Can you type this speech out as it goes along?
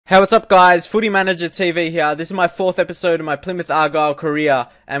Hey, what's up guys? Footy Manager TV here. This is my 4th episode of my Plymouth Argyle career,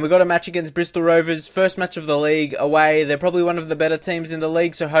 and we got a match against Bristol Rovers, first match of the league, away. They're probably one of the better teams in the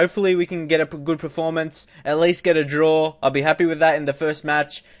league, so hopefully we can get a good performance, at least get a draw. I'll be happy with that in the first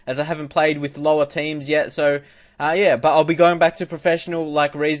match, as I haven't played with lower teams yet, so yeah, but I'll be going back to professional,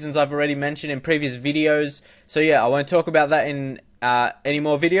 like reasons I've already mentioned in previous videos, so yeah, I won't talk about that in any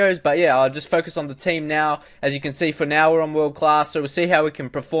more videos, but yeah, I'll just focus on the team now. As you can see, for now we're on world class, so we'll see how we can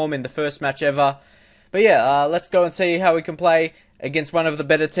perform in the first match ever. But yeah, let's go and see how we can play against one of the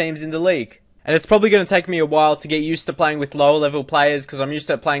better teams in the league. And it's probably going to take me a while to get used to playing with lower level players, because I'm used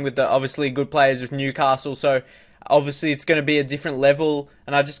to playing with the obviously good players with Newcastle, so obviously it's going to be a different level,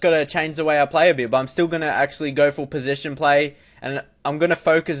 and I just got to change the way I play a bit, but I'm still going to actually go for possession play, and I'm going to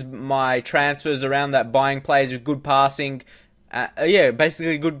focus my transfers around that, buying players with good passing. Yeah,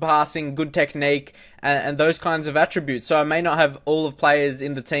 basically good passing, good technique, and those kinds of attributes. So I may not have all of players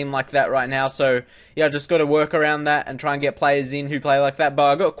in the team like that right now. So yeah, I just got to work around that and try and get players in who play like that.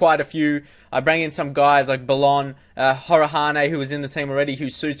 But I got quite a few. I bring in some guys like Ballon, Horahane, who was in the team already, who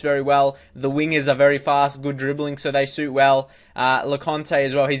suits very well. The wingers are very fast, good dribbling, so they suit well. Leconte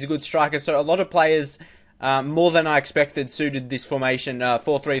as well, he's a good striker. So a lot of players, more than I expected, suited this formation,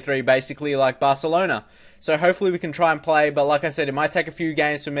 4-3-3, basically like Barcelona. So hopefully we can try and play, but like I said, it might take a few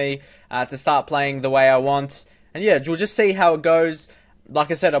games for me to start playing the way I want. And yeah, we'll just see how it goes. Like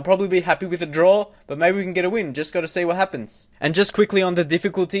I said, I'll probably be happy with a draw, but maybe we can get a win. Just got to see what happens. And just quickly on the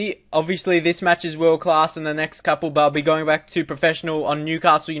difficulty, obviously this match is world class in the next couple, but I'll be going back to professional on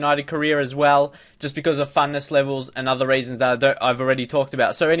Newcastle United career as well, just because of funness levels and other reasons that I've already talked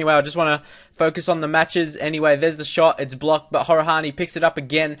about. So anyway, I just want to focus on the matches. Anyway, there's the shot. It's blocked, but Horahane picks it up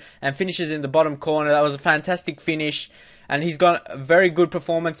again and finishes in the bottom corner. That was a fantastic finish, and he's got very good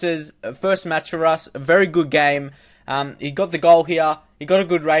performances. First match for us, a very good game. He got the goal here. He got a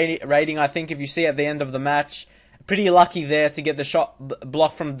good rating, I think, if you see at the end of the match. Pretty lucky there to get the shot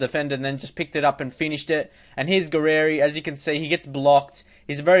blocked from the defender and then just picked it up and finished it. And here's Guerreri. As you can see, he gets blocked.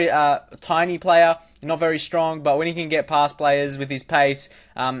 He's a very tiny player, not very strong, but when he can get past players with his pace,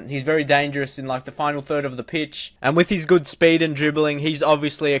 he's very dangerous in like the final third of the pitch. And with his good speed and dribbling, he's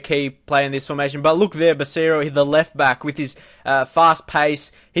obviously a key player in this formation. But look there, Basiro, the left back, with his fast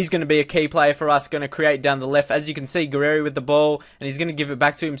pace, he's going to be a key player for us, going to create down the left. As you can see, Guerreri with the ball, and he's going to give it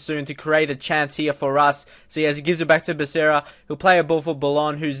back to him soon to create a chance here for us. See, as he gives it back to Becerra, he'll play a ball for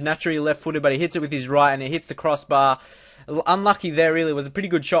Ballon, who's naturally left-footed, but he hits it with his right, and it hits the crossbar. Unlucky there, really. It was a pretty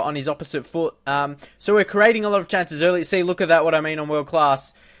good shot on his opposite foot. So we're creating a lot of chances early. See, look at that, what I mean on world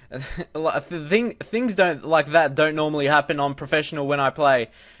class. Things don't like that don't normally happen on professional when I play.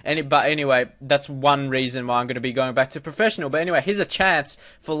 But anyway, that's one reason why I'm going to be going back to professional. But anyway, here's a chance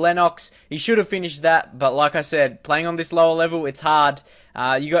for Lennox. He should have finished that, but like I said, playing on this lower level, it's hard.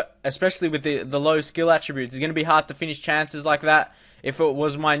 You got, especially with the low skill attributes, it's going to be hard to finish chances like that. If it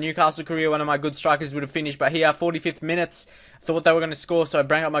was my Newcastle career, one of my good strikers would have finished. But here, 45th minutes, thought they were going to score, so I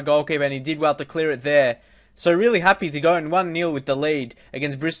bring up my goalkeeper, and he did well to clear it there. So really happy to go in 1-0 with the lead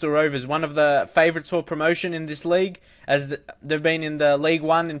against Bristol Rovers, one of the favourites for promotion in this league, as they've been in the League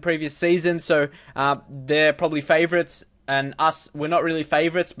One in previous seasons. So they're probably favourites, and us, we're not really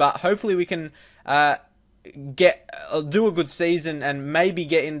favourites, but hopefully we can do a good season and maybe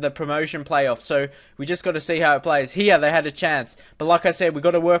get in the promotion playoffs. So we just got to see how it plays. Here they had a chance, but like I said, we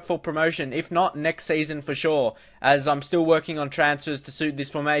got to work for promotion. If not, next season for sure, as I'm still working on transfers to suit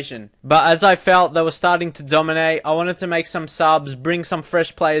this formation. But as I felt they were starting to dominate, I wanted to make some subs, bring some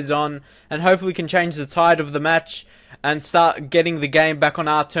fresh players on, and hopefully we can change the tide of the match and start getting the game back on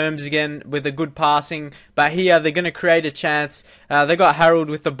our terms again with a good passing. But here they're going to create a chance. They got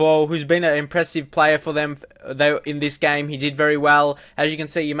Harold with the ball, who's been an impressive player for them in this game. He did very well. As you can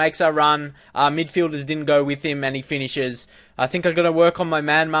see, he makes a run. Our midfielders didn't go with him, and he finishes. I think I've got to work on my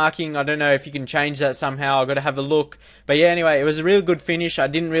man marking. I don't know if you can change that somehow. I've got to have a look. But yeah, anyway, it was a really good finish. I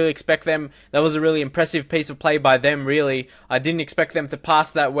didn't really expect them. That was a really impressive piece of play by them, really. I didn't expect them to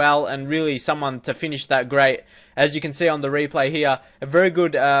pass that well, and really someone to finish that great. As you can see on the replay here, a very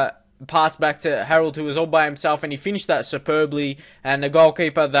good pass back to Harold, who was all by himself, and he finished that superbly. And the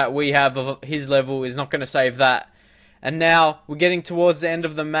goalkeeper that we have of his level is not going to save that. And now we're getting towards the end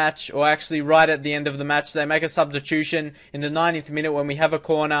of the match, or actually right at the end of the match. They make a substitution in the 90th minute when we have a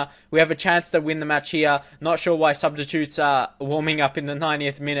corner. We have a chance to win the match here. Not sure why substitutes are warming up in the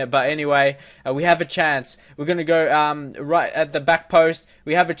 90th minute, but anyway, we have a chance. We're going to go right at the back post.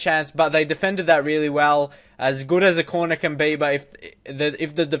 We have a chance, but they defended that really well. As good as a corner can be, but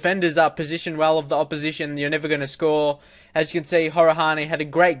if the defenders are positioned well of the opposition, you're never going to score. As you can see, Horahane had a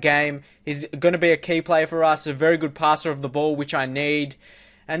great game. He's going to be a key player for us, a very good passer of the ball, which I need.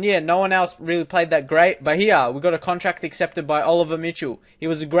 And yeah, no one else really played that great. But here, we got a contract accepted by Oliver Mitchell. He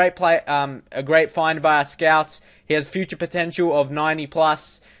was a great a great find by our scouts. He has future potential of 90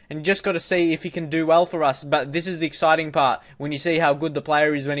 plus. And you just got to see if he can do well for us. But this is the exciting part, when you see how good the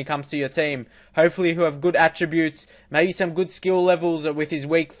player is when he comes to your team. Hopefully he'll have good attributes, maybe some good skill levels with his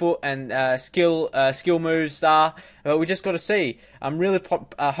weak foot and skill moves star. But we just got to see. I'm really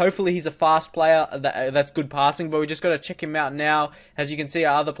hopefully he's a fast player that's good passing. But we just got to check him out now. As you can see,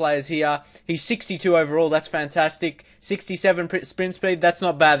 our other players here. He's 62 overall. That's fantastic. 67 sprint speed. That's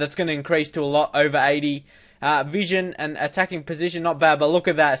not bad. That's going to increase to a lot over 80. Vision and attacking position, not bad, but look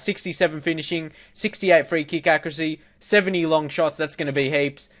at that. 67 finishing, 68 free kick accuracy, 70 long shots, that's going to be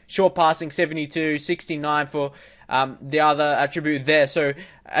heaps. Short passing, 72, 69 for the other attribute there. So,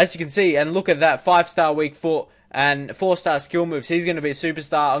 as you can see, and look at that, 5-star weak foot and 4-star skill moves. He's going to be a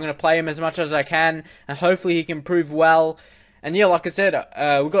superstar. I'm going to play him as much as I can, and hopefully he can prove well. And yeah, like I said,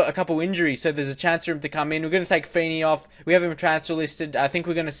 we've got a couple injuries, so there's a chance for him to come in. We're going to take Feeney off. We have him transfer listed. I think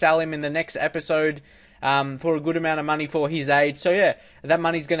we're going to sell him in the next episode. For a good amount of money for his age. So yeah, that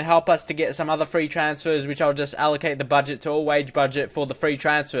money's going to help us to get some other free transfers, which I'll just allocate the budget to all wage budget for the free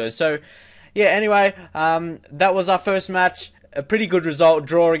transfers. So yeah, anyway, that was our first match. A pretty good result,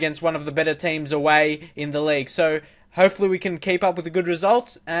 draw against one of the better teams away in the league. So hopefully we can keep up with the good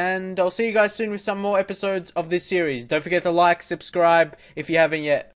results, and I'll see you guys soon with some more episodes of this series. Don't forget to like, subscribe if you haven't yet.